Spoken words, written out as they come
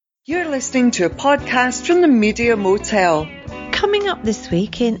You're listening to a podcast from the Media Motel. Coming up this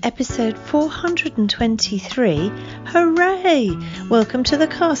week in episode 423, hooray! Welcome to the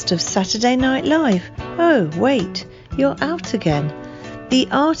cast of Saturday Night Live. Oh, wait, you're out again. The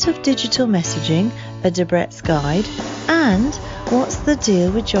Art of Digital Messaging, a Debrett's Guide, and What's the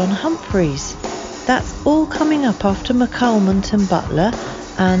Deal with John Humphrys? That's all coming up after McCalmont and Butler,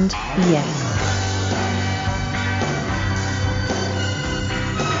 and yes.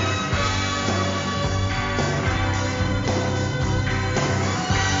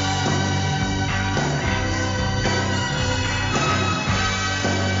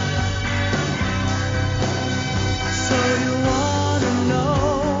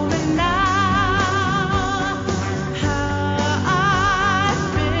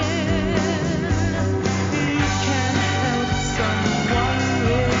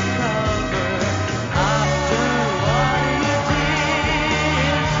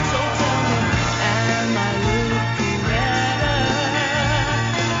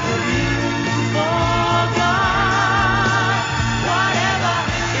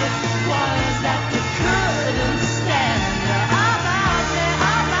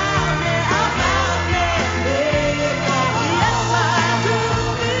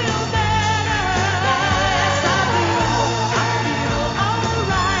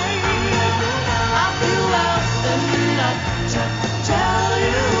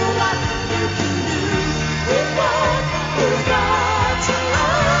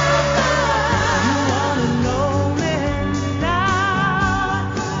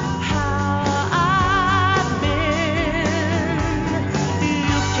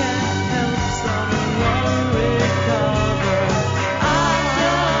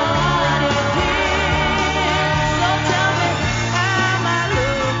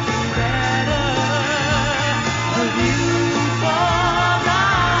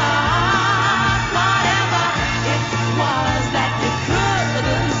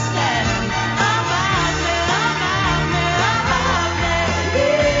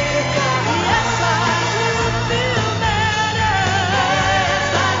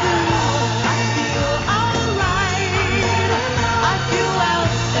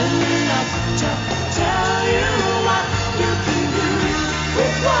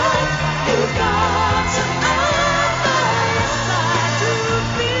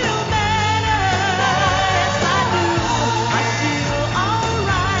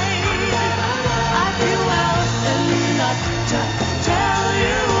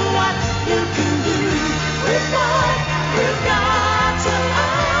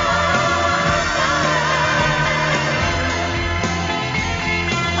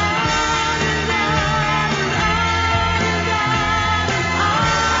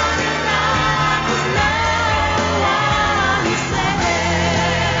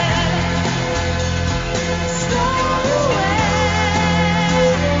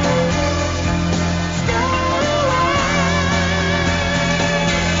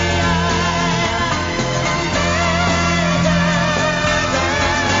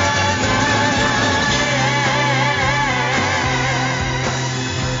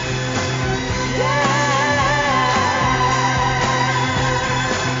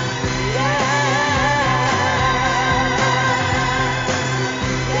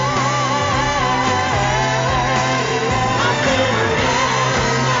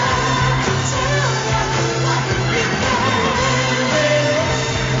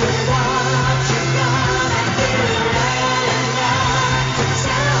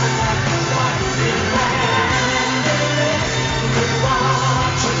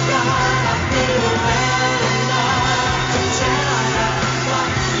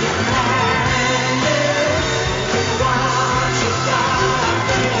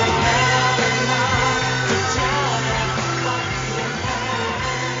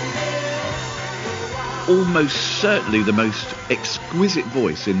 Almost certainly the most exquisite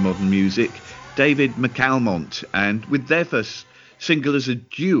voice in modern music, David McCalmont, and with their first single as a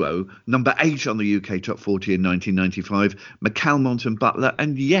duo, number 8 on the UK Top 40 in 1995, McCalmont and Butler,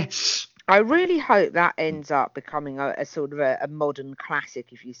 and yes. I really hope that ends up becoming a sort of a modern classic,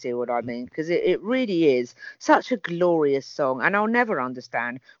 if you see what I mean, because it really is such a glorious song. And I'll never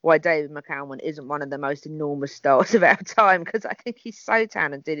understand why David McCalmont isn't one of the most enormous stars of our time, because I think he's so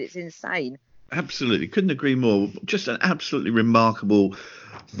talented. It's insane. Absolutely. Couldn't agree more. Just an absolutely remarkable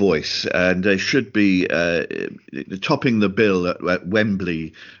voice, and should be topping the bill at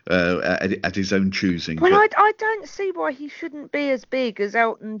Wembley at his own choosing. Well, I don't see why he shouldn't be as big as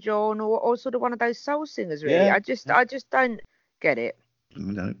Elton John or sort of one of those soul singers, really. Yeah. I just don't get it.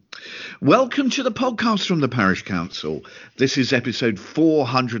 No. Welcome to the podcast from the Parish Counsel. This is episode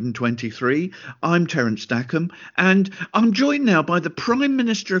 423. I'm Terence Dackham, and I'm joined now by the Prime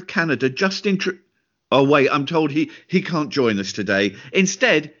Minister of Canada, Oh, wait, I'm told he can't join us today.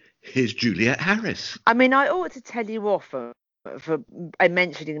 Instead, here's Juliet Harris. I mean, I ought to tell you off for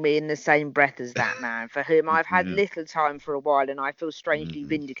mentioning me in the same breath as that man, for whom I've had little time for a while, and I feel strangely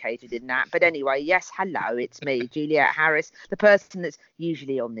vindicated in that. But anyway, yes, hello, it's me, Juliet Harris, the person that's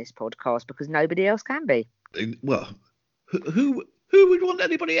usually on this podcast because nobody else can be. Well, who would want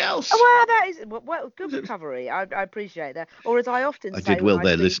anybody else? Well, that is good recovery. I appreciate that. Or as I often say, I did well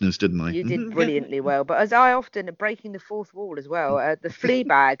there, listeners, didn't I? You did brilliantly well. But as I often breaking the fourth wall as well, the flea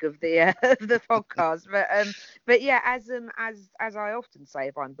bag of the podcast. But yeah, as I often say,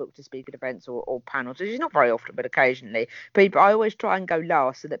 if I'm booked to speak at events or panels, which is not very often, but occasionally, I always try and go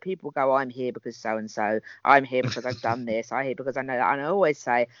last so that people go, I'm here because so and so. I'm here because I've done this. I'm here because I know that. And I always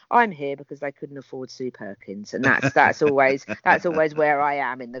say, I'm here because they couldn't afford Sue Perkins, and that's always where I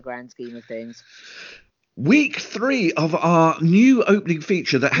am in the grand scheme of things. Week 3 of our new opening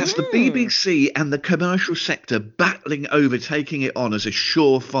feature that has the BBC and the commercial sector battling over taking it on as a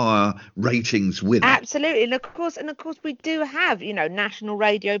surefire ratings winner. Absolutely, and of course we do have, national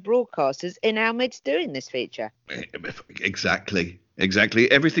radio broadcasters in our midst doing this feature. Exactly.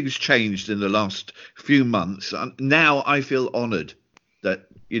 Everything's changed in the last few months. Now I feel honoured that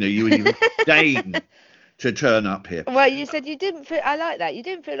you would even deign to turn up here. Well, you said you didn't feel. I like that. You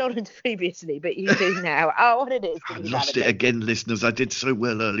didn't feel honoured previously, but you do now. Oh, what it is. I lost it again, listeners. I did so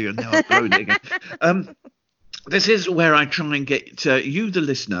well earlier, and now I've blown it again. This is where I try and get you, the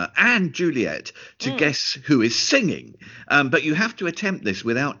listener, and Juliet to guess who is singing. But you have to attempt this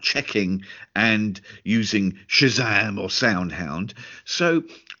without checking and using Shazam or Soundhound. So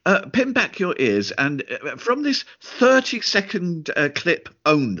pin back your ears, and from this 30-second clip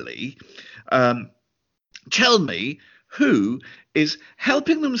only, tell me who is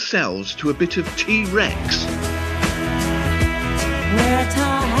helping themselves to a bit of T-Rex. Wear a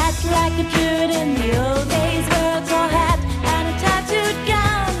tall hat like a Druid in the old days. Wear a tall hat and a tattooed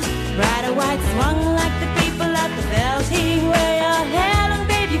gown. Ride a white swan like the people at the belting. Wear your hair and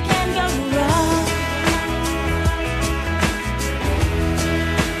babe, you can't go wrong.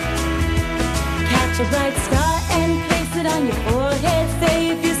 Catch a bright star and place it on your forehead. Say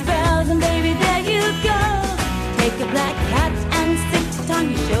a few spells and baby, there you go. Take a black hat and stick it on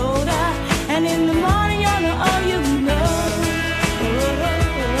your shoulder, and in the morning you'll know all you know.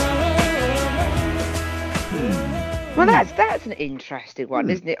 Well, that's an interesting one,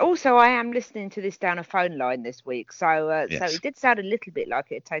 isn't it? Also, I am listening to this down a phone line this week, so Yes. So it did sound a little bit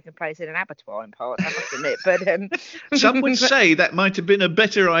like it had taken place in an abattoir in parts, I must admit. But Some would say that might have been a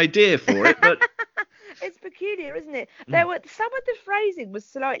better idea for it, but it's peculiar, isn't it? There were some of the phrasing was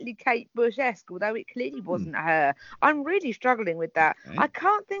slightly Kate Bush-esque, although it clearly wasn't her. I'm really struggling with that. Okay. I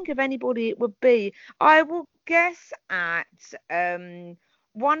can't think of anybody it would be. I will guess at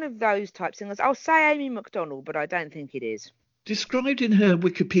one of those type singers. I'll say Amy McDonald, but I don't think it is. described in her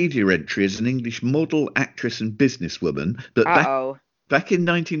Wikipedia entry as an English model, actress and businesswoman, but back in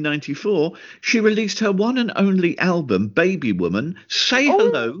 1994, she released her one and only album, Baby Woman, Say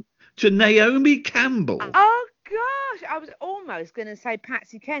Hello to Naomi Campbell. Oh gosh, I was almost going to say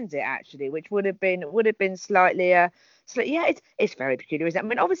Patsy Kensit actually, which would have been slightly it's very peculiar, isn't it? I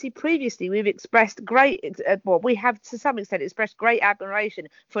mean, obviously previously we've expressed we have to some extent expressed great admiration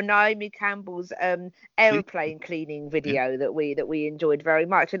for Naomi Campbell's aeroplane cleaning video that we enjoyed very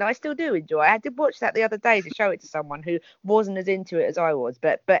much, and I still do enjoy. I did watch that the other day to show it to someone who wasn't as into it as I was,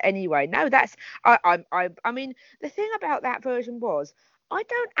 but anyway, no, that's I mean, the thing about that version was, I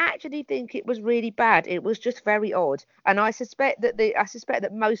don't actually think it was really bad. It was just very odd, and I suspect that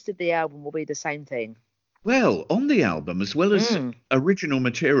most of the album will be the same thing. Well, on the album, as well as original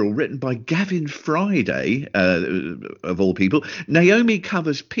material written by Gavin Friday, of all people, Naomi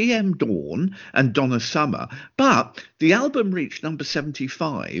covers PM Dawn and Donna Summer. But the album reached number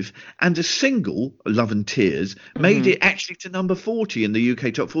 75, and a single, Love and Tears, made it actually to number 40 in the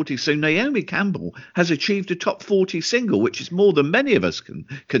UK Top 40. So Naomi Campbell has achieved a Top 40 single, which is more than many of us can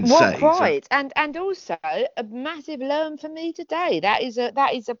say. Quite. So. And also a massive learn for me today. That is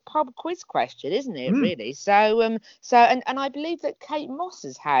a pub quiz question, isn't it, really? actually. And I believe that Kate Moss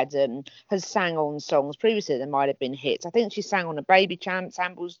has sang on songs previously that might have been hits. I think she sang on a Baby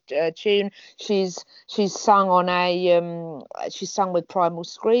Samples tune. She's sung on she's sung with Primal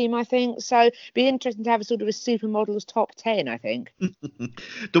Scream, I think. So it'd be interesting to have a sort of a supermodels top 10, I think.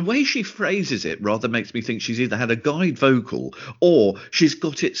 The way she phrases it rather makes me think she's either had a guide vocal or she's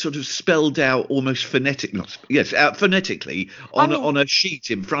got it sort of spelled out almost phonetically on a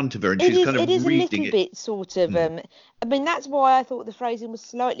sheet in front of her, and she's kind of reading it. It is a little bit sort of. I mean, that's why I thought the phrasing was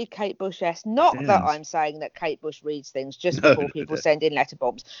slightly Kate Bush-esque. Not that I'm saying that Kate Bush reads things just before people send in letter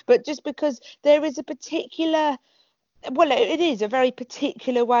bombs, but just because there is a particular. Well, it is a very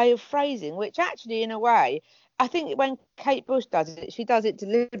particular way of phrasing, which actually, in a way, I think when Kate Bush does it, she does it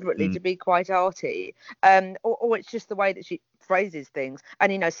deliberately to be quite arty, or it's just the way that she phrases things.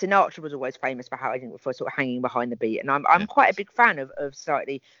 And Sinatra was always famous for sort of hanging behind the beat, and I'm quite a big fan of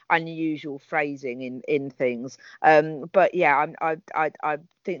slightly unusual phrasing in things. But yeah, I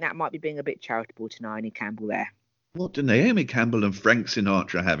think that might be being a bit charitable to Naomi Campbell there. What do Naomi Campbell and Frank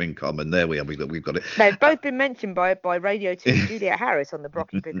Sinatra have in common? There we are. We've got it. They've both been mentioned by Radio 2 Juliet Harris on the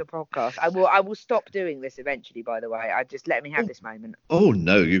Brocky Picker podcast. I will stop doing this eventually, by the way. Just let me have this moment. Oh,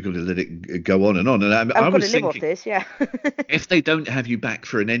 no, you've got to let it go on and on. And I was thinking, live off this, yeah. If they don't have you back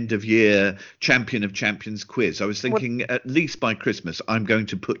for an end-of-year Champion of Champions quiz, I was thinking at least by Christmas I'm going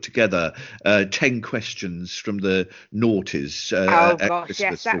to put together 10 questions from the noughties. Oh gosh, Christmas.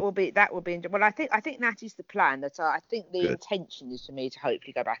 Yes, that will be. Well, I think that is the plan. That I think the intention is for me to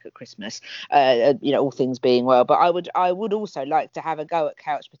hopefully go back at Christmas, all things being well. But I would also like to have a go at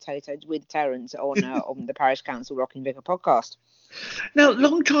couch potatoes with Terence on the Parish Counsel Rocking Vicar podcast. Now,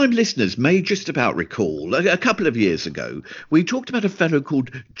 long-time listeners may just about recall, a couple of years ago, we talked about a fellow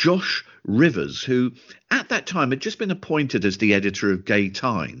called Josh Rivers, who at that time had just been appointed as the editor of Gay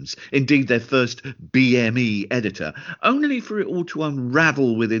Times, indeed their first BME editor, only for it all to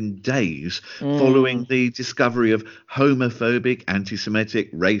unravel within days following the discovery of homophobic,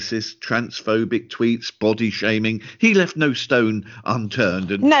 anti-Semitic, racist, transphobic tweets, body shaming. He left no stone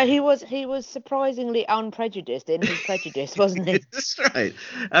unturned. And no, he was surprisingly unprejudiced in his prejudice, wasn't he? That's right.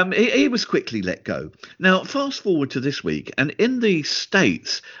 He was quickly let go. Now, fast forward to this week, and in the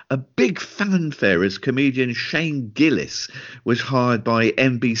States, a big fanfare as comedian Shane Gillis was hired by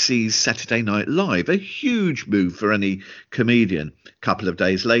NBC's Saturday Night Live. A huge move for any comedian. A couple of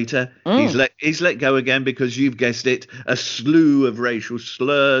days later, he's let go again because you've guessed it, a slew of racial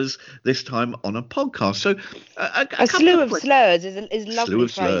slurs, this time on a podcast. So a slew of slurs is lovely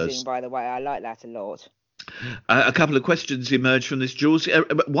phrasing, by the way. I like that a lot. A couple of questions emerged from this, Jules.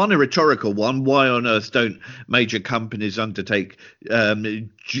 One, a rhetorical one. Why on earth don't major companies undertake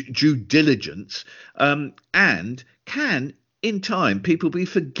due diligence? And can, in time, people be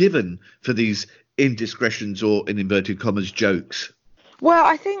forgiven for these indiscretions or, in inverted commas, jokes? Well,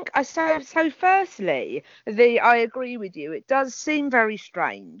 I think so. Firstly, I agree with you. It does seem very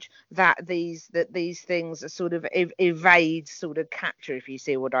strange that these things are sort of evade sort of capture, if you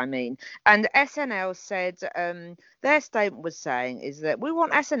see what I mean. And SNL said their statement was saying is that we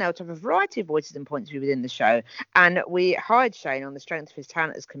want SNL to have a variety of voices and points of view within the show, and we hired Shane on the strength of his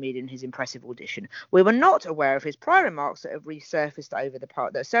talent as comedian and his impressive audition. We were not aware of his prior remarks that have resurfaced over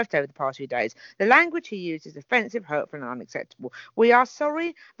the past few days. The language he used is offensive, hurtful, and unacceptable. We are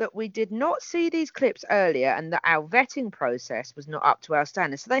sorry that we did not see these clips earlier and that our vetting process was not up to our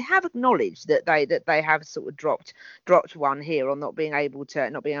standards. So they have acknowledged that they have sort of dropped one here on not being able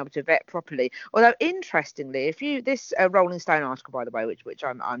to vet properly. Although interestingly, this Rolling Stone article, by the way, which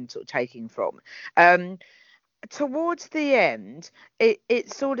I'm sort of taking from, towards the end,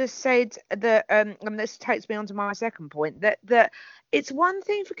 it sort of said that, and this takes me on to my second point, that it's one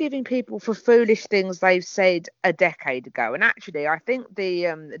thing forgiving people for foolish things they've said a decade ago. And actually, I think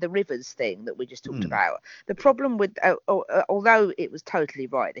the Rivers thing that we just talked about, the problem with, although it was totally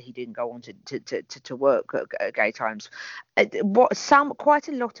right that he didn't go on to work at Gay Times, quite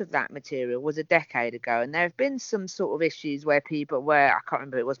a lot of that material was a decade ago. And there have been some sort of issues where I can't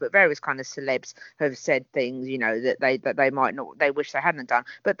remember who it was, but various kind of celebs have said things, that they might not, they wish they hadn't done,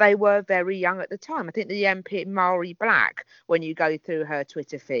 but they were very young at the time. I think the MP Mari Black, when you go through her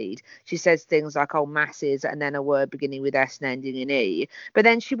Twitter feed, she says things like masses and then a word beginning with S and ending in E, but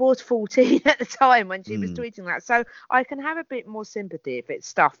then she was 14 at the time when she was tweeting that. So I can have a bit more sympathy if it's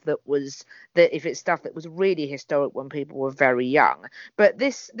stuff that was really historic when people were very young. But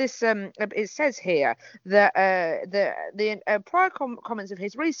this it says here that the prior comments of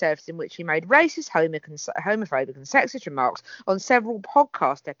his resurfaced in which he made racist, homophobic and sexist remarks on several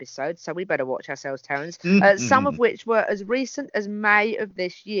podcast episodes, so we better watch ourselves, Terence, some of which were as recent as May of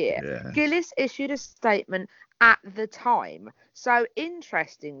this year. Yeah. Gillis issued a statement at the time. So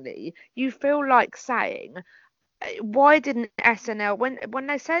interestingly, you feel like saying, why didn't SNL, when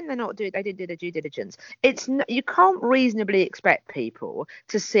they're saying they didn't do the due diligence, you can't reasonably expect people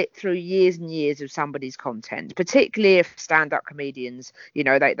to sit through years and years of somebody's content, particularly if stand-up comedians,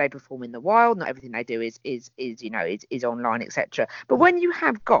 they perform in the wild. Not everything they do is online, etc. But when you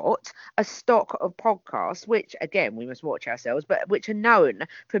have got a stock of podcasts, which again we must watch ourselves, but which are known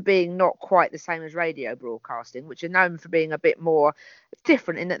for being not quite the same as radio broadcasting, which are known for being a bit more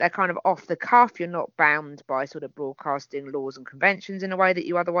different in that they're kind of off the cuff. You're not bound by sort of broadcasting laws and conventions in a way that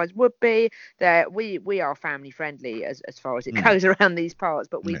you otherwise would be. We are family friendly as far as it goes around these parts,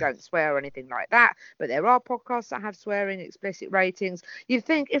 but we don't swear or anything like that. But there are podcasts that have swearing, explicit ratings. You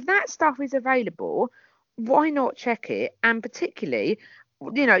think if that stuff is available, why not check it? And particularly,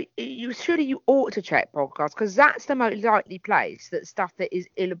 you ought to check podcasts, because that's the most likely place that stuff that is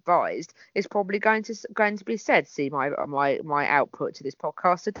ill-advised is probably going to be said. See my output to this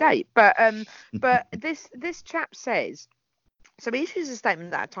podcast to date. But this chap says. So he issues a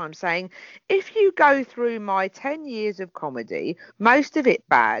statement at that time saying, if you go through my 10 years of comedy, most of it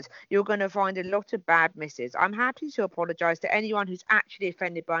bad, you're going to find a lot of bad misses. I'm happy to apologise to anyone who's actually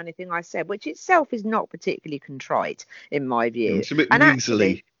offended by anything I said, which itself is not particularly contrite in my view. It's a bit and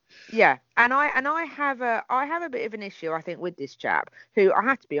weaselly. Yeah, and I have a bit of an issue, I think, with this chap, who I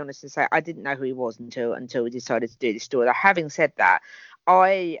have to be honest and say I didn't know who he was until we decided to do this story. Having said that,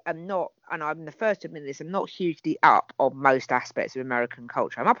 I am not, and I'm the first to admit this, I'm not hugely up on most aspects of American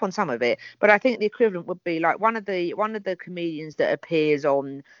culture. I'm up on some of it, but I think the equivalent would be like one of the comedians that appears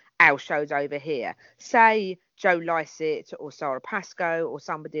on our shows over here, say Joe Lycett or Sarah Pascoe or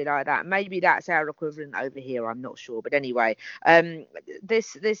somebody like that. Maybe that's our equivalent over here, I'm not sure. But anyway,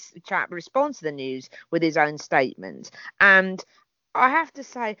 this chap responds to the news with his own statement. And I have to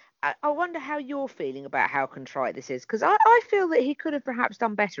say, I wonder how you're feeling about how contrite this is, because I feel that he could have perhaps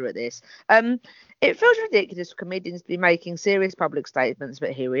done better at this. It feels ridiculous for comedians to be making serious public statements,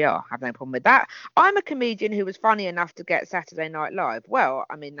 but here we are. I have no problem with that. I'm a comedian who was funny enough to get Saturday Night Live. Well,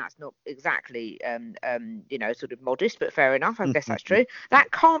 I mean, that's not exactly, sort of modest, but fair enough. I guess that's true.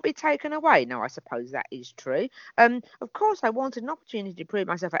 That can't be taken away. No, I suppose that is true. Of course, I wanted an opportunity to prove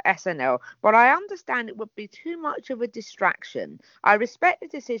myself at SNL, but I understand it would be too much of a distraction. I respect the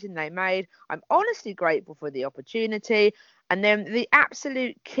decision they made. I'm honestly grateful for the opportunity. And then the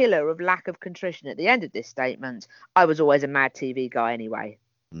absolute killer of lack of contrition at the end of this statement, I was always a Mad TV guy anyway.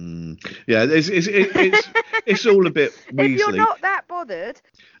 Yeah, it's all a bit weaselly. If you're not that bothered.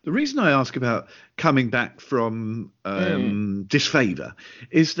 The reason I ask about coming back from disfavour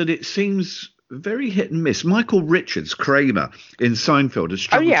is that it seems very hit and miss. Michael Richards, Kramer in Seinfeld, has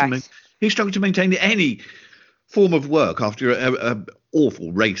struggled to maintain any form of work after a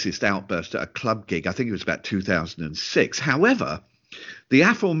awful racist outburst at a club gig. I think it was about 2006. However, the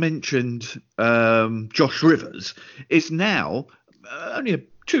aforementioned Josh Rivers is now, only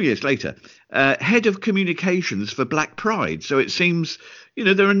 2 years later, head of communications for Black Pride. So it seems,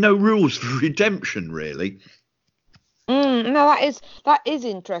 there are no rules for redemption, really. No, that is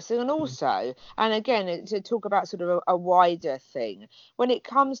interesting. And also, and again, to talk about sort of a wider thing, when it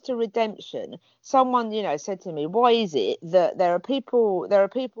comes to redemption, someone, said to me, why is it that there are people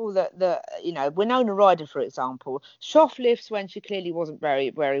that Winona Ryder, for example, shoplifts when she clearly wasn't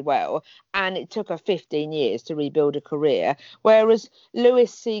very, very well, and it took her 15 years to rebuild a career, whereas Louis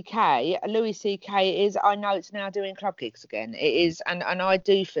C.K. is, I know it's now doing club gigs again. It is, and I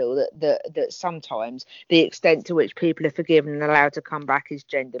do feel that sometimes the extent to which people are forgiven and allowed to come back is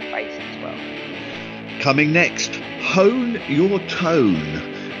gender-based as well. Coming next, Hone Your Tone.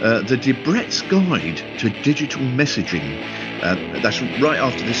 The Debrett's Guide to Digital Messaging. That's right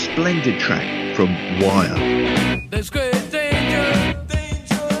after this splendid track from Wire. There's great danger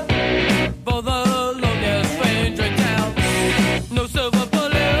for the loneliest stranger in town. No silver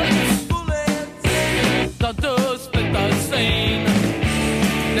bullets that do split the scene.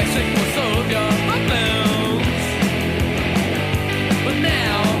 Next week will solve your problems. But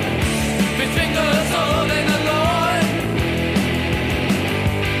now, his fingers holding the Lord.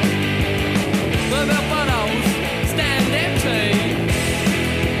 The bottles stand empty.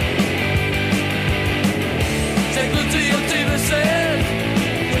 Take the to your TV set.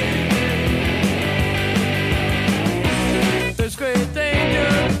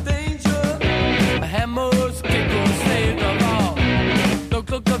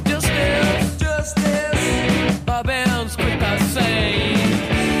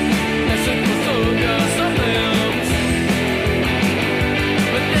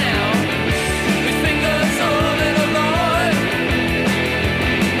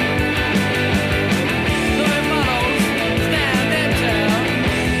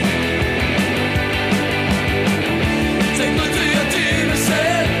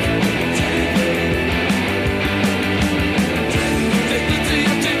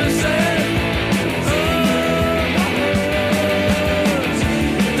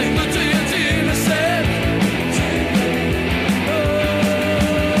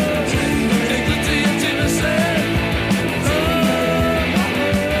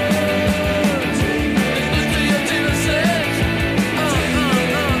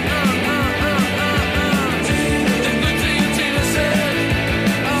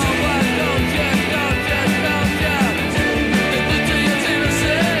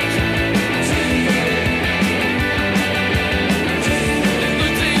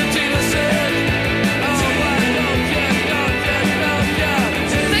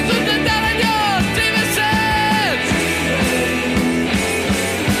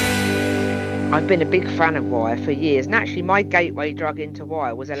 been a big fan of Wire for years, and actually my gateway drug into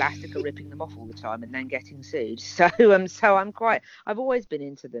Wire was Elastica ripping them off all the time and then getting sued. So I've always been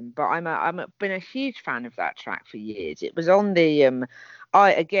into them, but been a huge fan of that track for years. It was on the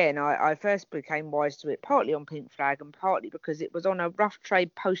I first became wise to it partly on Pink Flag and partly because it was on a Rough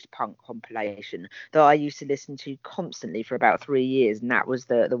Trade post-punk compilation that I used to listen to constantly for about 3 years, and that was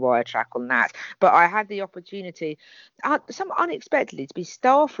the Wire track on that. But I had the opportunity, some unexpectedly, to be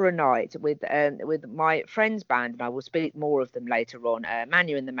star for a night with my friend's band, and I will speak more of them later on,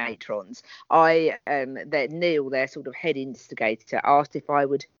 Manu and the Matrons. Neil, their sort of head instigator, asked if I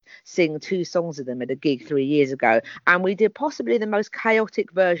would sing 2 songs of them at a gig 3 years ago, and we did possibly the most chaotic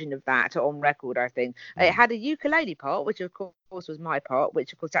version of that on record, I think. It had a ukulele part, which of course was my part,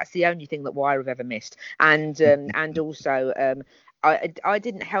 which of course that's the only thing that Wire have ever missed, and also I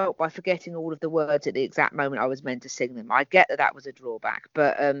didn't help by forgetting all of the words at the exact moment I was meant to sing them. I get that was a drawback,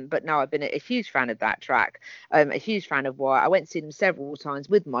 but no, I've been a huge fan of that track, a huge fan of Wire. I went to see them several times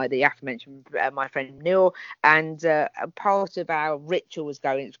with the aforementioned my friend Neil, and part of our ritual was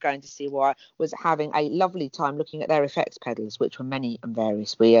going to see Wire was having a lovely time looking at their effects pedals, which were many and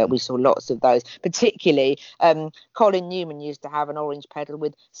various. We saw lots of those, particularly Colin Newman used to have an orange pedal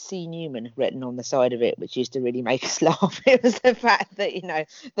with C. Newman written on the side of it, which used to really make us laugh. It was the fact that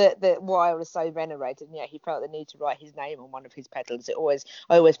that Wire was so venerated, and yet he felt the need to write his name on one of his pedals. I always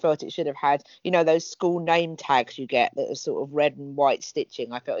felt it should have had those school name tags you get that are sort of red and white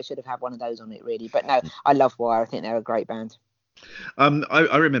stitching. I felt it should have had one of those on it, really. But no, I love Wire. I think they're a great band.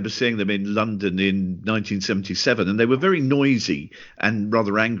 I remember seeing them in London in 1977, and they were very noisy and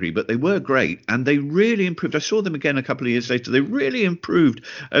rather angry, but they were great, and they really improved. I saw them again a couple of years later. They really improved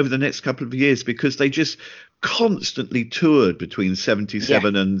over the next couple of years because they just constantly toured between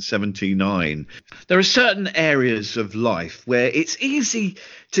 77 and 79. There are certain areas of life where it's easy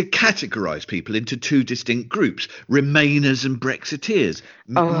to categorise people into 2 distinct groups: Remainers and Brexiteers.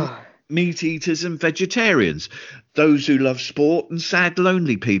 Meat eaters and vegetarians, those who love sport and sad,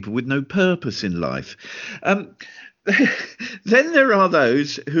 lonely people with no purpose in life. Then there are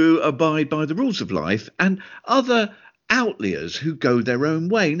those who abide by the rules of life and other outliers who go their own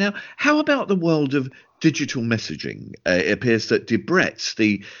way. Now, how about the world of digital messaging? It appears that Debrett's,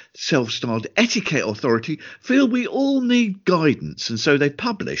 the self-styled etiquette authority, feel we all need guidance, and so they've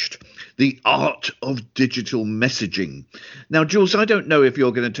published The Art of Digital Messaging. Now, Jules, I don't know if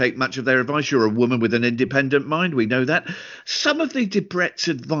you're going to take much of their advice. You're a woman with an independent mind, we know that. Some of the Debrett's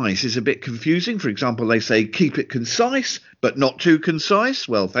advice is a bit confusing. For example, they say keep it concise, but not too concise.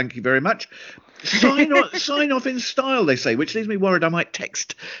 Well, thank you very much. Sign off in style, they say, which leaves me worried I might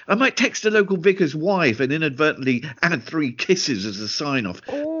text a local vicar's wife and inadvertently add 3 kisses as a sign off.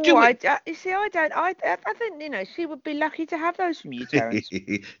 Oh, I think she would be lucky to have those from you, Terence.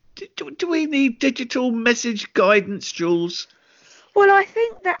 do we need digital message guidance, Jules? Well, I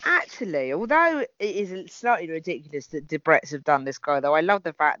think that actually, although it is slightly ridiculous that Debrett's have done this guy, though I love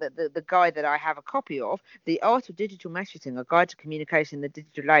the fact that the guy that I have a copy of, The Art of Digital Messaging, A Guide to Communication in the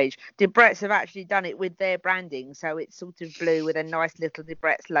Digital Age, Debrett's have actually done it with their branding. So it's sort of blue with a nice little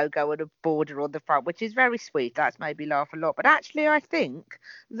Debrett's logo and a border on the front, which is very sweet. That's made me laugh a lot. But actually, I think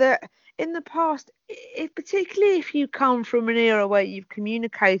that in the past, particularly if you come from an era where you've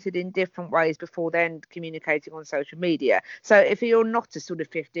communicated in different ways before then communicating on social media, so if you're not a sort of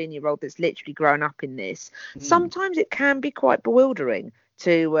 15-year-old that's literally grown up in this, sometimes it can be quite bewildering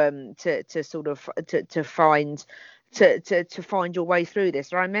to find your way through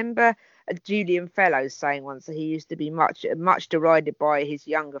this. I remember Julian Fellows saying once that he used to be much derided by his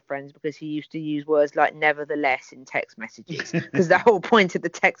younger friends because he used to use words like nevertheless in text messages, because the whole point of the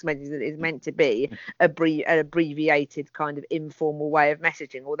text message is meant to be an abbreviated kind of informal way of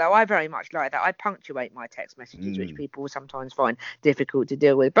messaging. Although I very much like that. I punctuate my text messages, which people sometimes find difficult to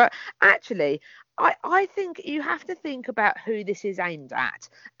deal with. But actually, I think you have to think about who this is aimed at,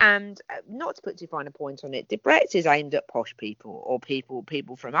 and not to put too fine a point on it, Debrett's is aimed at posh people or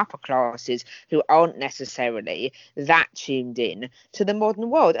people from upper classes who aren't necessarily that tuned in to the modern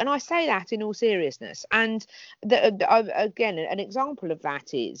world. And I say that in all seriousness. And again, an example of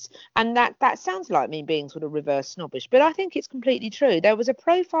that is, and that sounds like me being sort of reverse snobbish, but I think it's completely true. There was a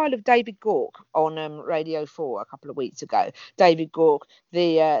profile of David Gork on Radio 4 a couple of weeks ago. David Gork,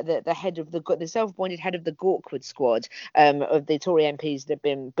 the head of the self-appointed head of the Gorkwood squad of the Tory MPs that have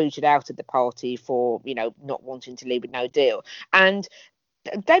been booted out of the party for not wanting to leave with no deal. And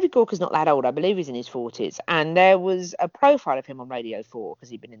David Gork is not that old. I believe he's in his 40s. And there was a profile of him on Radio 4 because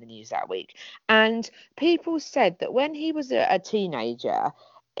he'd been in the news that week. And people said that when he was a teenager,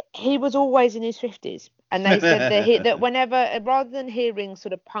 he was always in his 50s. And they said that whenever, rather than hearing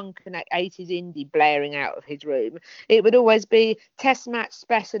sort of punk and 80s indie blaring out of his room, it would always be Test Match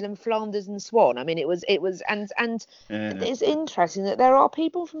Special and Flanders and Swan. I mean, it was, and it's interesting that there are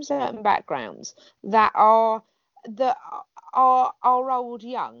people from certain backgrounds that are old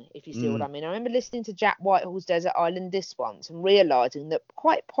young, if you see what I mean. I remember listening to Jack Whitehall's Desert Island Disc once and realising that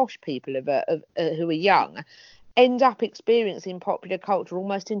quite posh people who are young end up experiencing popular culture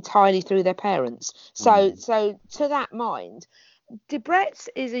almost entirely through their parents. So to that mind, Debrett's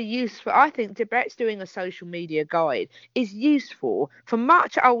is I think Debrett's doing a social media guide is useful for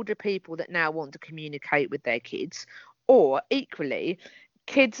much older people that now want to communicate with their kids, or equally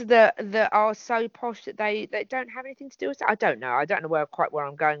kids that are so posh that they don't have anything to do with it. I don't know quite where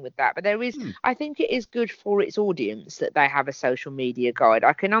I'm going with that, but there is I think it is good for its audience that they have a social media guide.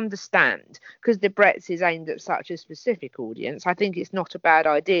 I can understand, because Debrett's is aimed at such a specific audience. I think it's not a bad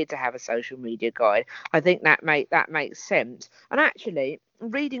idea to have a social media guide. I think that makes sense. And actually,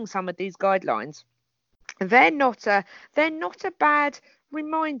 reading some of these guidelines, they're not a bad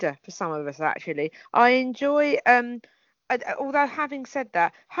reminder for some of us. Actually, I enjoy although having said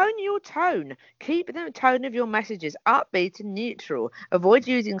that, hone your tone. Keep the tone of your messages upbeat and neutral. Avoid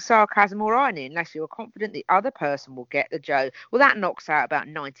using sarcasm or irony unless you're confident the other person will get the joke. Well, that knocks out about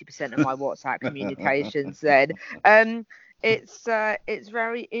 90% of my WhatsApp communications then. It's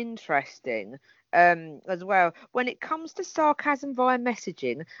very interesting. As well, when it comes to sarcasm via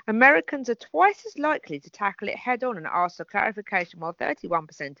messaging, Americans are twice as likely to tackle it head on and ask for clarification, while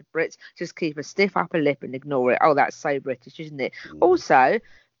 31% of Brits just keep a stiff upper lip and ignore it. Oh, that's so British, isn't it? Also,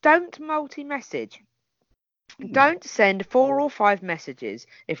 don't multi-message. Don't send 4 or 5 messages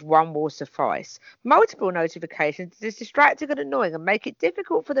if one will suffice. Multiple notifications is distracting and annoying and make it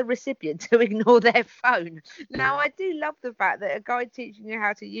difficult for the recipient to ignore their phone. Now, I do love the fact that a guide teaching you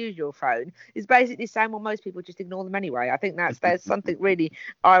how to use your phone is basically saying, well, most people just ignore them anyway. I think there's something really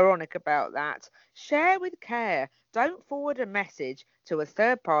ironic about that. Share with care. Don't forward a message to a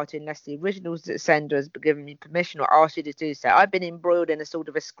third party unless the original sender has given you permission or asked you to do so. I've been embroiled in a sort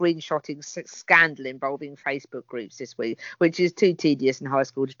of a screenshotting scandal involving Facebook groups this week, which is too tedious in high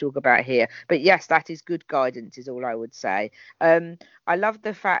school to talk about here. But yes, that is good guidance, is all I would say. I love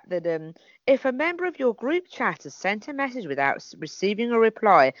the fact that if a member of your group chat has sent a message without receiving a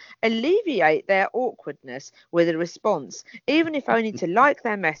reply, alleviate their awkwardness with a response, even if only to like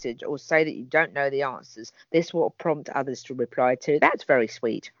their message or say that you don't know the answers. This will prompt others to reply to. That's very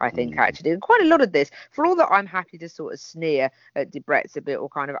sweet, I think, actually. And quite a lot of this, for all that I'm happy to sort of sneer at Debrett's a bit or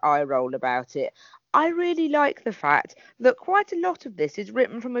kind of eye roll about it, I really like the fact that quite a lot of this is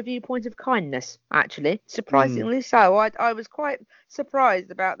written from a viewpoint of kindness, actually, surprisingly so. I was quite surprised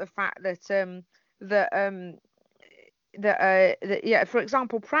about the fact that for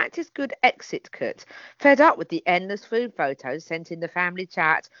example, practice good etiquette. Fed up with the endless food photos sent in the family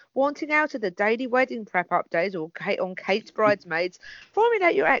chat, wanting out of the daily wedding prep updates or on Kate's bridesmaids,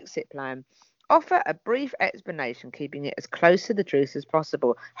 formulate your exit plan. Offer a brief explanation, keeping it as close to the truth as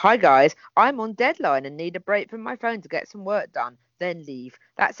possible. Hi guys, I'm on deadline and need a break from my phone to get some work done. Then leave.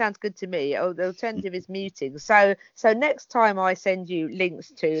 That sounds good to me. Oh, the alternative is muting. So next time I send you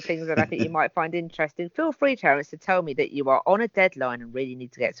links to things that I think you might find interesting, feel free, Terence, to tell me that you are on a deadline and really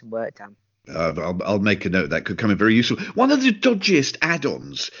need to get some work done. I'll make a note. That could come in very useful. One of the dodgiest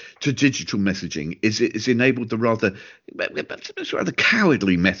add-ons to digital messaging is it's enabled the rather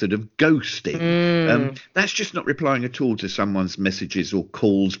cowardly method of ghosting. That's just not replying at all to someone's messages or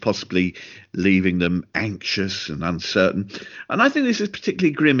calls, possibly leaving them anxious and uncertain. And I think this is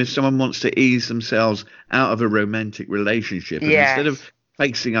particularly grim if someone wants to ease themselves out of a romantic relationship. And instead of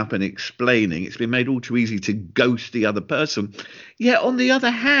facing up and explaining, it's been made all too easy to ghost the other person. Yet, on the other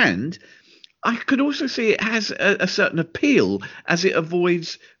hand, I could also see it has a certain appeal as it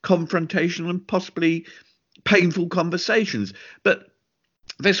avoids confrontational and possibly painful conversations. But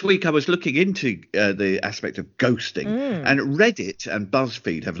this week I was looking into the aspect of ghosting, and Reddit and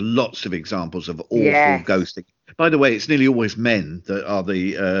BuzzFeed have lots of examples of awful ghosting. By the way, it's nearly always men that are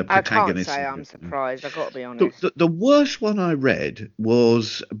the protagonists. I can't say I'm surprised. I've got to be honest. The worst one I read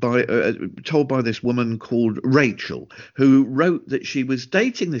was told by this woman called Rachel, who wrote that she was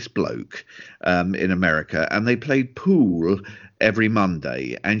dating this bloke in America, and they played pool every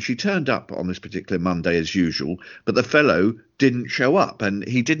Monday, and she turned up on this particular Monday as usual, but the fellow didn't show up and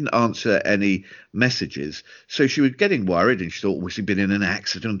he didn't answer any messages. So she was getting worried and she thought, was he been in an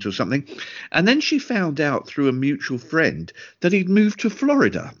accident or something? And then she found out through a mutual friend that he'd moved to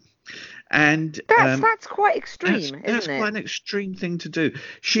Florida. And that's quite extreme, isn't it? That's quite an extreme thing to do.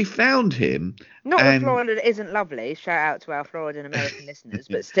 She found him. Not that Florida isn't lovely. Shout out to our Floridan American listeners,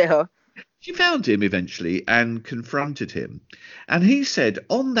 but still. She found him eventually and confronted him. And he said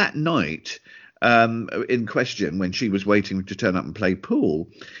on that night in question, when she was waiting to turn up and play pool,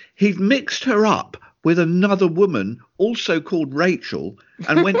 he'd mixed her up with another woman, also called Rachel,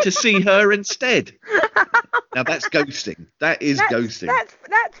 and went to see her instead. Now, that's ghosting. That is ghosting.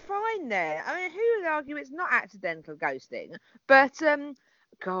 That's fine there. I mean, who would argue it's not accidental ghosting? But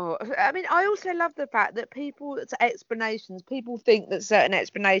God, I mean, I also love the fact that people think that certain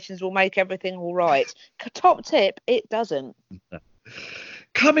explanations will make everything all right. Top tip, it doesn't.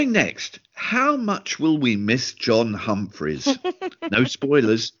 Coming next, how much will we miss John Humphrys? No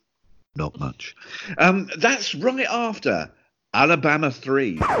spoilers, not much. That's right after Alabama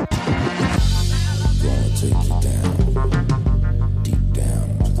 3. Gonna take you down, deep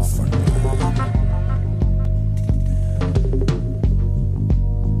down to the front line.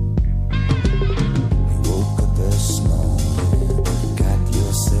 You woke up this morning, got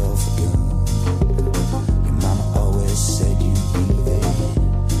yourself a gun. Your mama always said you'd be the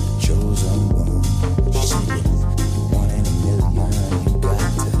chosen one. She said you're 1 in a million. You got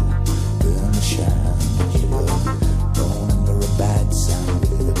to burn the shine. You were born under a bad sign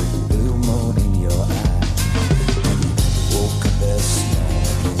with a blue moon in your eye. Woke up this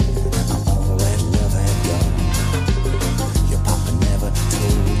morning, all that love had gone. Your papa never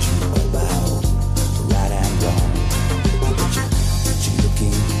told you about right and wrong. But you're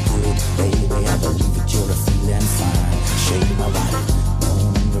looking good, baby. I believe that you're feeling fine. Shave my body,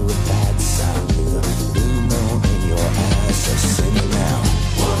 born under a bad sign with a blue moon in your eyes. So sing it now.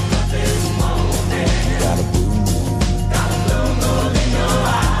 Woke up this morning, got a blue moon, in your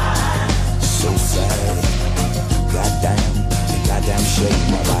eyes. So sad. Goddamn shake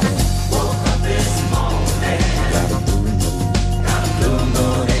my body. Woke up this morning, got a blue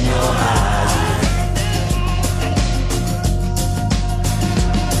moon in your eyes.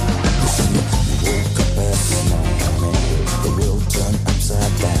 Listen, you woke up this morning, the world turned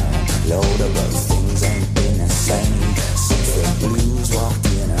upside down. Lord, of those things ain't been the same since the blues walked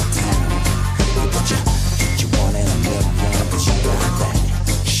in our town. But you 1 in a million, 'cause you got that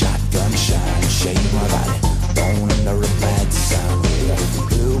shotgun shine. Shake my body. Born under a bad sign with a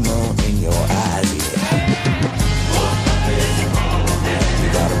blue moon in your eyes, yeah. Woke up this morning, you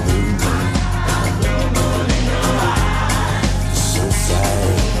got a blue moon in your eyes. So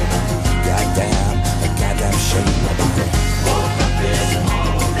sad, goddamn shake my body. Woke up this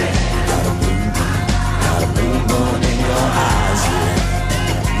morning, got a blue moon in your eyes, yeah.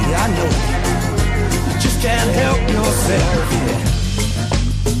 Yeah, I know, you just can't help yourself, yeah.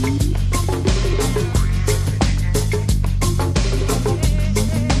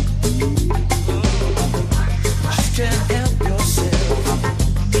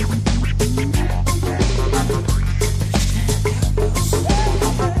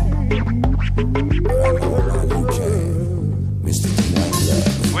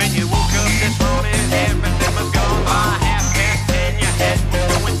 When you woke up this morning, everything was gone by 10:30. You had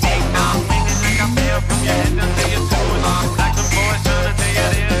going take off, winging like a bell from your head to your toes. Like some boys trying to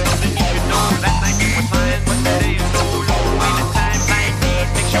tell you there's something you should know. Last night you were flying, but today is so low. When the time like these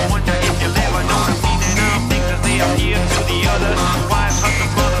makes you wonder if you'll ever know the meaning of things as they appear to the others. Wives,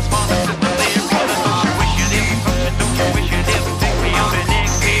 husbands, mothers, fathers, sisters, their brothers. Don't you wish you didn't function? Don't you wish you didn't think beyond the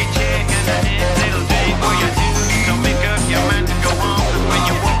next paycheck and the next little day for you do? So make up your mind to go on. When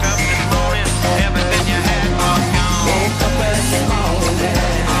you woke up this morning, everything you had was gone. Woke up this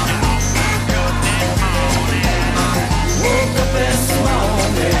morning. Woke up this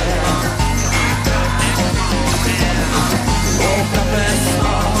morning. Woke up this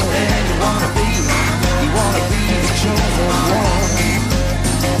morning. You wanna be the chosen one.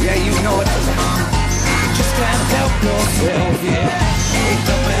 Yeah, you know it. You just can't help yourself, yeah. Woke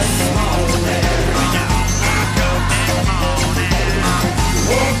up this morning.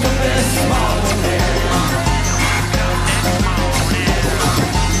 Woke up this morning.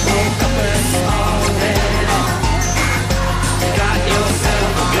 Woke up this morning. Got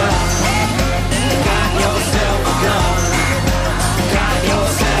yourself a gun. Got yourself a gun. Got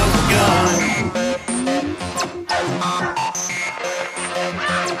yourself a gun.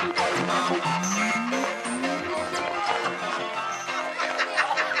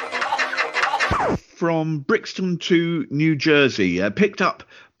 From Brixton to New Jersey, picked up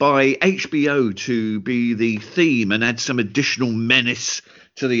by HBO to be the theme and add some additional menace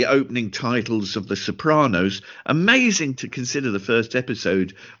to the opening titles of The Sopranos. Amazing to consider the first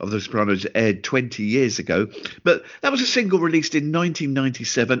episode of The Sopranos aired 20 years ago. But that was a single released in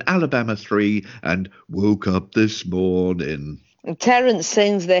 1997, Alabama 3 and Woke Up This Morning. Terence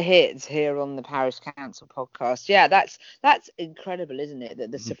sings the hits here on the Parish Counsel podcast. Yeah, that's incredible, isn't it?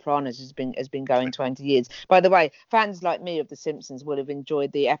 That The Sopranos has been going 20 years. By the way, fans like me of The Simpsons would have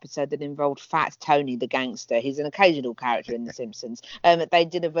enjoyed the episode that involved Fat Tony the gangster. He's an occasional character in The Simpsons. They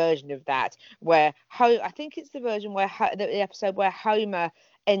did a version of that where I think it's the version where the episode where Homer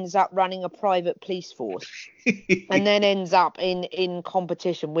ends up running a private police force and then ends up in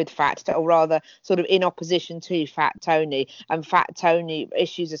competition with or rather sort of in opposition to Fat Tony, and Fat Tony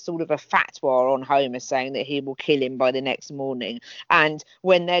issues a sort of a fatwa on Homer saying that he will kill him by the next morning. And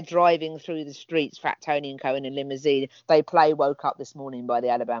when they're driving through the streets, Fat Tony and Co in a limousine, they play Woke Up This Morning by the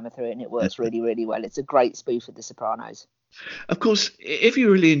Alabama 3, and it works really, really well. It's a great spoof of The Sopranos. Of course, if you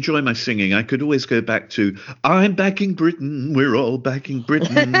really enjoy my singing, I could always go back to I'm backing Britain, we're all backing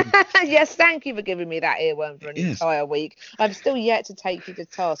Britain. Yes, thank you for giving me that earworm for an entire week. I'm still yet to take you to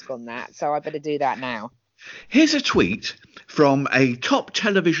task on that, so I better do that now. Here's a tweet from a top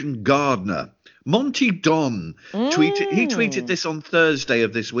television gardener, Monty Don. He tweeted this on Thursday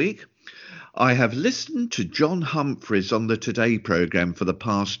of this week. I have listened to John Humphrys on the Today programme for the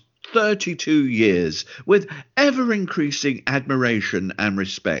past 32 years with ever-increasing admiration and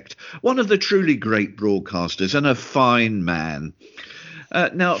respect. One of the truly great broadcasters and a fine man.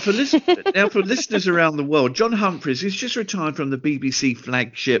 Now, for listeners around the world, John Humphrys is just retired from the BBC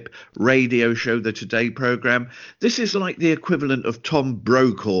flagship radio show, the Today programme. This is like the equivalent of Tom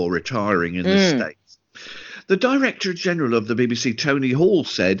Brokaw retiring in the States. The Director General of the BBC, Tony Hall,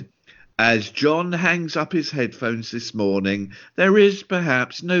 said, as John hangs up his headphones this morning, there is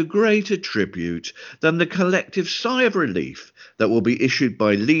perhaps no greater tribute than the collective sigh of relief that will be issued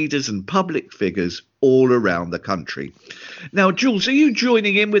by leaders and public figures all around the country. Now, Jules, are you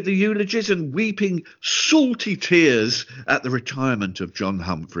joining in with the eulogies and weeping salty tears at the retirement of John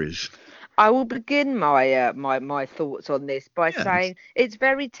Humphrys? I will begin my thoughts on this by saying it's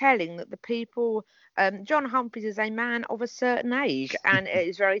very telling that the people... John Humphrys is a man of a certain age, and it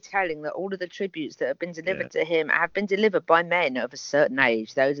is very telling that all of the tributes that have been delivered to him have been delivered by men of a certain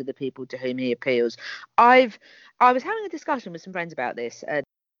age. Those are the people to whom he appeals. I was having a discussion with some friends about this,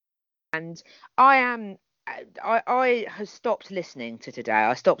 and I have stopped listening to Today.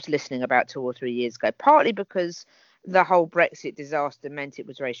 I stopped listening about 2 or 3 years ago, partly because the whole Brexit disaster meant it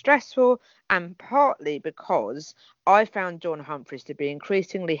was very stressful, and partly because I found John Humphrys to be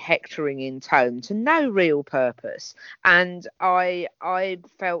increasingly hectoring in tone to no real purpose. And I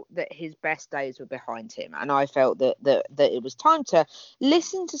felt that his best days were behind him, and I felt that it was time to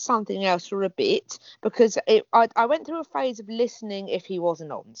listen to something else for a bit, because I went through a phase of listening if he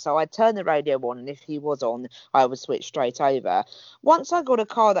wasn't on. So I'd turn the radio on, and if he was on, I would switch straight over. Once I got a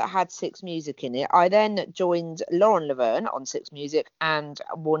car that had 6 Music in it, I then joined Lauren Laverne on 6 Music and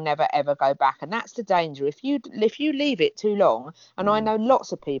will never ever go back. And that's the danger. If you leave it too long, and I know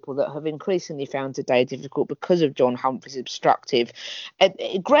lots of people that have increasingly found Today difficult because of John Humphrys' obstructive,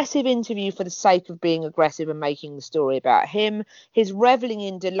 aggressive interview for the sake of being aggressive and making the story about him, his reveling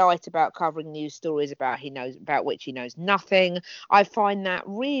in delight about covering news stories about which he knows nothing. I find that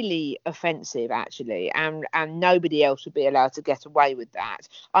really offensive, actually, and nobody else would be allowed to get away with that.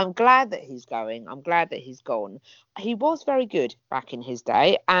 I'm glad that he's going. I'm glad that he's gone. He was very good back in his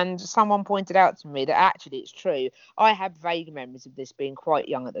day, and someone pointed out to me that actually it's true. I have vague memories of this being quite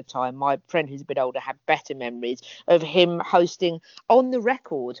young at the time. My friend who's a bit older had better memories of him hosting On the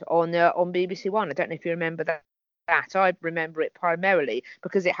Record on BBC One. I don't know if you remember that. I remember it primarily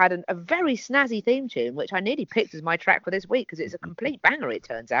because it had a very snazzy theme tune, which I nearly picked as my track for this week because it's a complete banger, it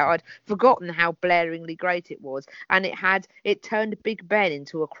turns out. I'd forgotten how blaringly great it was, and it turned Big Ben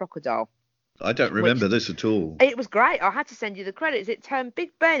into a crocodile. I don't remember this at all. It was great. I had to send you the credits. It turned Big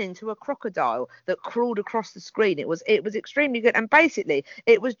Ben into a crocodile that crawled across the screen. It was extremely good. And basically,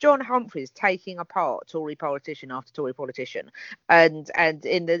 it was John Humphrys taking apart Tory politician after Tory politician, and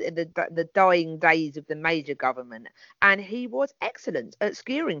in the dying days of the Major government. And he was excellent at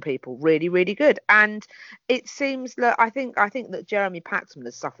skewering people, really, really good. And it seems that I think that Jeremy Paxman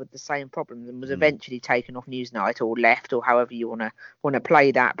has suffered the same problems and was eventually taken off Newsnight or left, or however you want to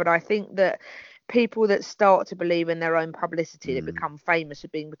play that. But I think that people that start to believe in their own publicity, that become famous for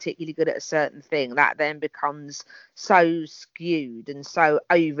being particularly good at a certain thing, that then becomes so skewed and so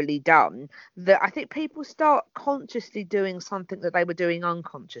overly done that I think people start consciously doing something that they were doing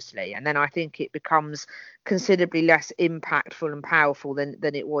unconsciously, and then I think it becomes considerably less impactful and powerful than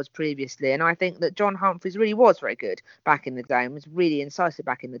it was previously. And I think that John Humphrys really was very good back in the day and was really incisive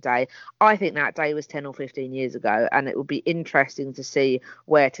back in the day. I think that day was 10 or 15 years ago, and it will be interesting to see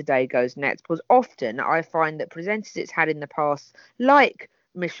where Today goes next, because often I find that presenters it's had in the past, like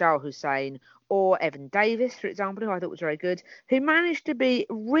Michelle Hussein or Evan Davis, for example, who I thought was very good, who managed to be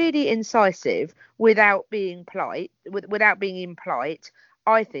really incisive without being polite, without being impolite.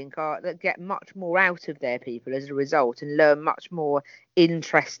 I think that get much more out of their people as a result and learn much more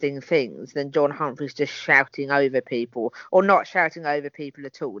interesting things than John Humphrys just shouting over people or not shouting over people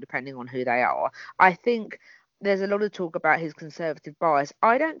at all, depending on who they are. I think there's a lot of talk about his conservative bias.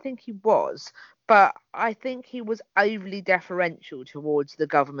 I don't think he was, but I think he was overly deferential towards the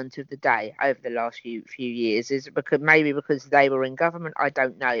government of the day over the last few years. Is because they were in government, I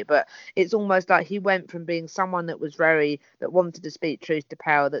don't know, but it's almost like he went from being someone that wanted to speak truth to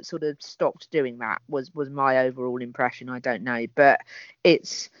power that sort of stopped doing that. Was my overall impression. I don't know, but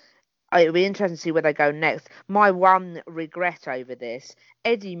it'll be interesting to see where they go next. My one regret over this,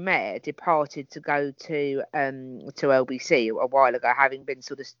 Eddie Mair departed to go to LBC a while ago, having been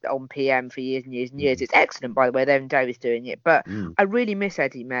sort of on PM for years and years and years. It's excellent, by the way, Evan Davis doing it, but I really miss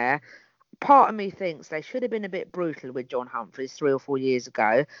Eddie Mair. Part of me thinks they should have been a bit brutal with John Humphrys 3 or 4 years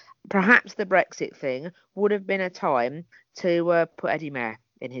ago. Perhaps the Brexit thing would have been a time to put Eddie Mair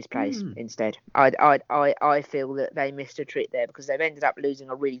in his place instead. I feel that they missed a trick there because they've ended up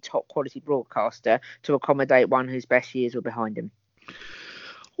losing a really top quality broadcaster to accommodate one whose best years were behind him.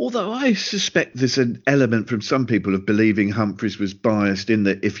 Although I suspect there's an element from some people of believing Humphreys was biased in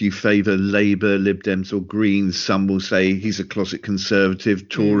that if you favour Labour, Lib Dems or Greens, some will say he's a closet Conservative,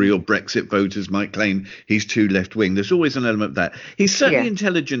 Tory or Brexit voters might claim he's too left-wing. There's always an element of that. He's certainly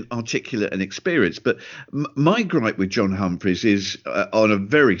intelligent, articulate and experienced, but my gripe with John Humphrys is on a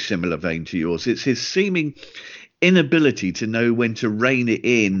very similar vein to yours. It's his seeming inability to know when to rein it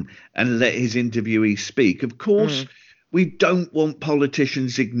in and let his interviewee speak. Of course, we don't want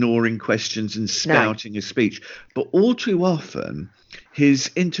politicians ignoring questions and spouting a speech, but all too often his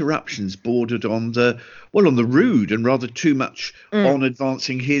interruptions bordered on the rude and rather too much on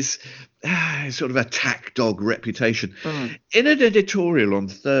advancing his sort of attack dog reputation. In an editorial on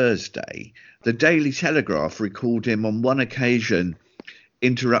Thursday, the Daily Telegraph recalled him on one occasion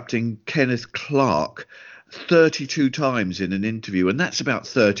interrupting Kenneth Clarke 32 times in an interview, and that's about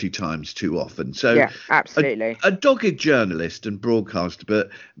 30 times too often. So yeah, absolutely. A dogged journalist and broadcaster, but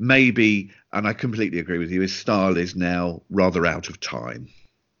maybe, and I completely agree with you, his style is now rather out of time.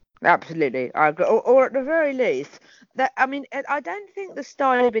 Absolutely, I agree. Or at the very least, I don't think the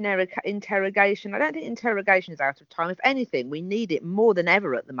style of interrogation. I don't think interrogation is out of time. If anything, we need it more than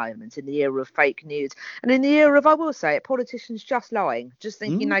ever at the moment in the era of fake news and in the era of, I will say it, politicians just lying, just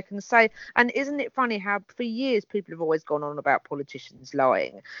thinking they can say. And isn't it funny how for years people have always gone on about politicians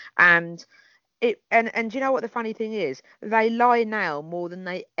lying, and do you know what the funny thing is? They lie now more than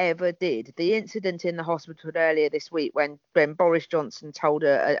they ever did. The incident in the hospital earlier this week when Boris Johnson told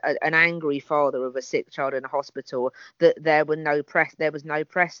an angry father of a sick child in a hospital that there was no press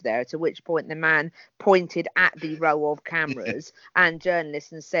there, to which point the man pointed at the row of cameras and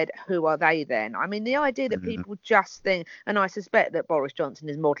journalists and said, "Who are they then?" I mean, the idea that people just think, and I suspect that Boris Johnson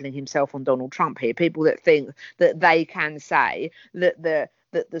is modelling himself on Donald Trump here, people that think that they can say that the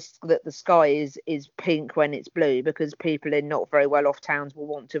sky is pink when it's blue because people in not very well off towns will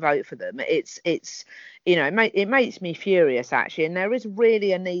want to vote for them. It makes me furious actually, and there is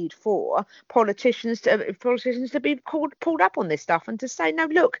really a need for politicians to be pulled up on this stuff and to say, no,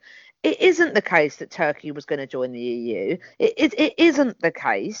 look, it isn't the case that Turkey was going to join the EU. It isn't the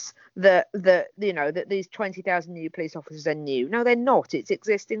case that these 20,000 new police officers are new. No, they're not. It's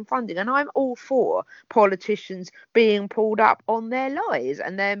existing funding, and I'm all for politicians being pulled up on their lies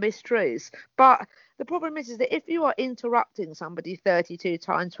and their mistruths. But the problem is that if you are interrupting somebody 32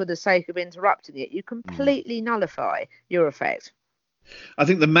 times for the sake of interrupting it, you completely nullify your effect. I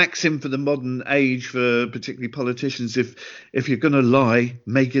think the maxim for the modern age for particularly politicians, if you're going to lie,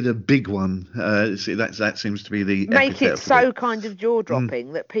 make it a big one. That seems to be the make it so kind of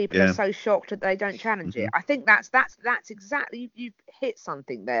jaw-dropping that people are so shocked that they don't challenge it. I think that's exactly, you've hit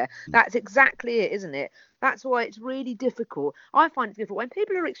something there. That's exactly it, isn't it? That's why it's really difficult. I find it difficult when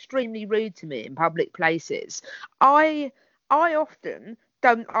people are extremely rude to me in public places. I often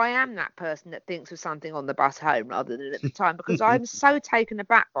I am that person that thinks of something on the bus home rather than at the time, because I'm so taken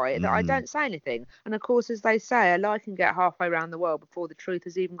aback by it that I don't say anything. And of course, as they say, a lie can get halfway around the world before the truth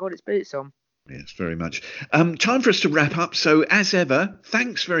has even got its boots on. Yes, very much. Time for us to wrap up. So as ever,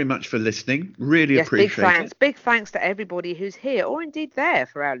 thanks very much for listening. Really appreciate it. Big thanks to everybody who's here or indeed there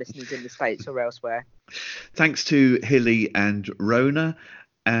for our listeners in the States or elsewhere. Thanks to Hilly and Rona.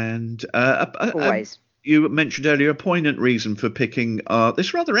 And always. You mentioned earlier a poignant reason for picking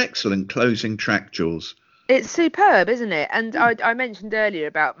this rather excellent closing track, Jules. It's superb, isn't it? And I mentioned earlier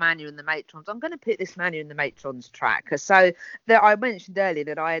about Manu and the Matrons. I'm going to pick this Manu and the Matrons track. So I mentioned earlier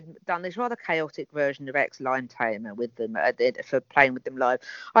that I had done this rather chaotic version of Ex Line Tamer with them for playing with them live.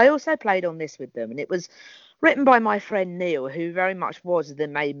 I also played on this with them, and it was written by my friend Neil, who very much was the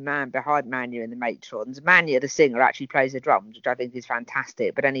main man behind Manu and the Matrons. Manu, the singer, actually plays the drums, which I think is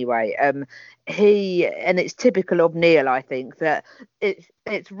fantastic. But anyway, and it's typical of Neil, I think, that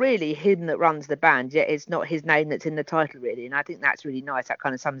it's really him that runs the band, yet it's not his name that's in the title, really. And I think that's really nice. That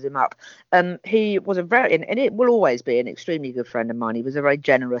kind of sums him up. He was and it will always be, an extremely good friend of mine. He was a very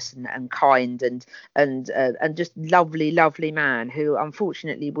generous and kind and just lovely man who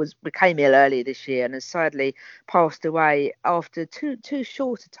unfortunately became ill earlier this year and has sadly passed away after too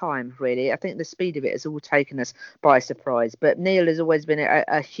short a time, really. I think the speed of it has all taken us by surprise. But Neil has always been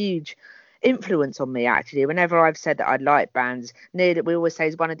a huge influence on me, actually. Whenever I've said that I'd like bands, Neil, we always say,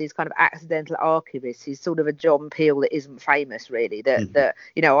 is one of these kind of accidental archivists. He's sort of a John Peel that isn't famous, really. That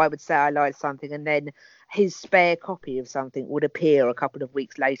I would say I like something, and then his spare copy of something would appear a couple of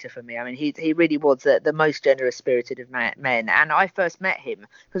weeks later for me. I mean, he really was the most generous spirited of men. And I first met him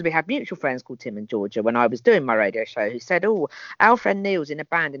because we had mutual friends called Tim and Georgia when I was doing my radio show, who said, "Oh, our friend Neil's in a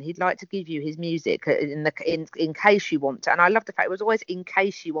band and he'd like to give you his music in case you want to." And I love the fact it was always in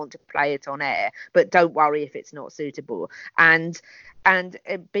case you want to play it on air, but don't worry if it's not suitable. And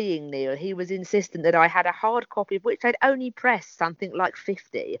being Neil, he was insistent that I had a hard copy of which they'd only pressed something like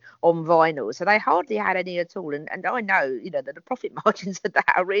 50 on vinyl, so they hardly had any at all. And I know, that the profit margins of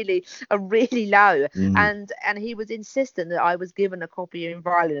that are really low. And he was insistent that I was given a copy in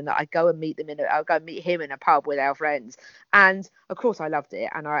vinyl and that I'd go and meet him in a pub with our friends. And of course I loved it.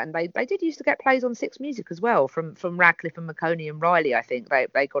 And they did used to get plays on Six Music as well from Radcliffe and Maconie and Riley. I think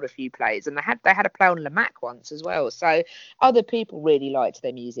they got a few plays, and they had a play on Lamac once as well. So other people really liked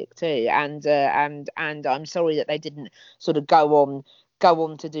their music too, and I'm sorry that they didn't sort of go on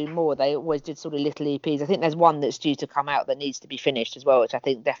to do more. They always did sort of little EPs. I think there's one that's due to come out that needs to be finished as well, which I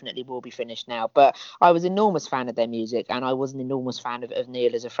think definitely will be finished now. But I was an enormous fan of their music, and I was an enormous fan of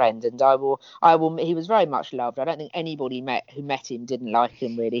Neil as a friend, and I will he was very much loved. I don't think anybody who met him didn't like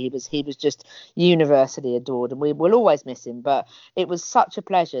him, really. He was just universally adored, and we will always miss him. But it was such a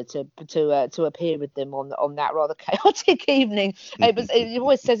pleasure to appear with them on that rather chaotic evening. It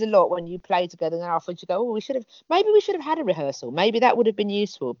always says a lot when you play together, and then afterwards you go, "Oh, we should have had a rehearsal. Maybe that would have been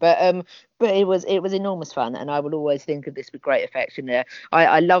useful." But it was enormous fun, and I will always think of this with great affection.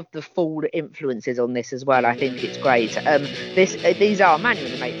 I love the full influences on this as well. I think it's great. These are Manu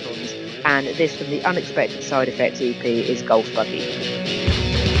and the Matrons, and this from the Unexpected Side Effects EP is Golf Buggy.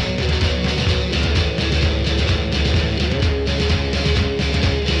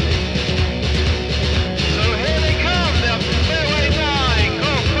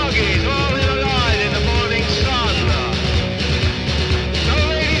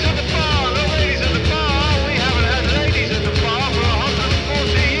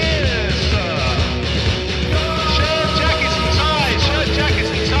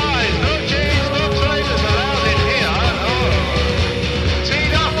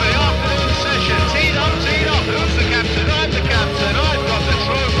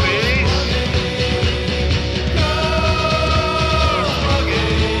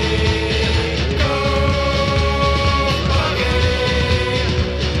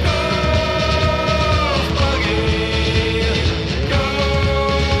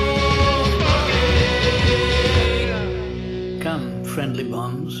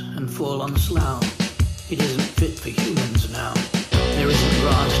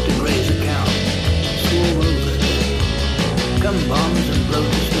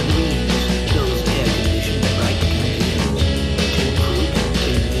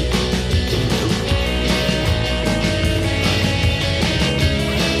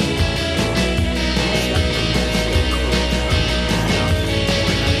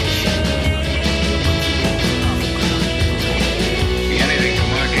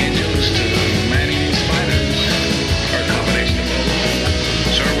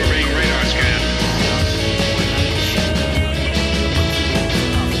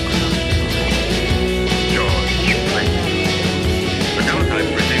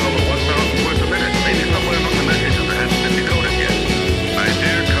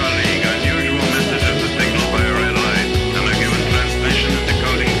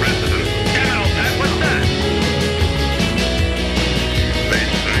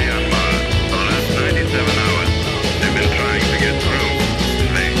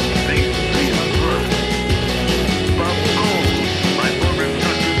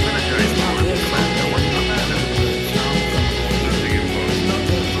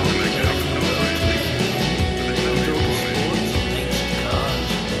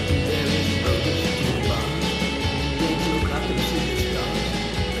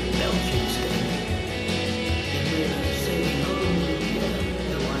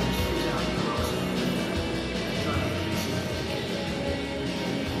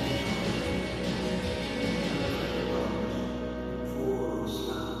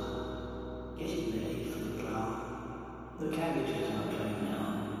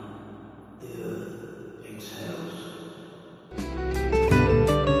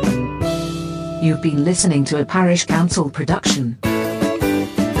 You've been listening to a Parish Counsel production.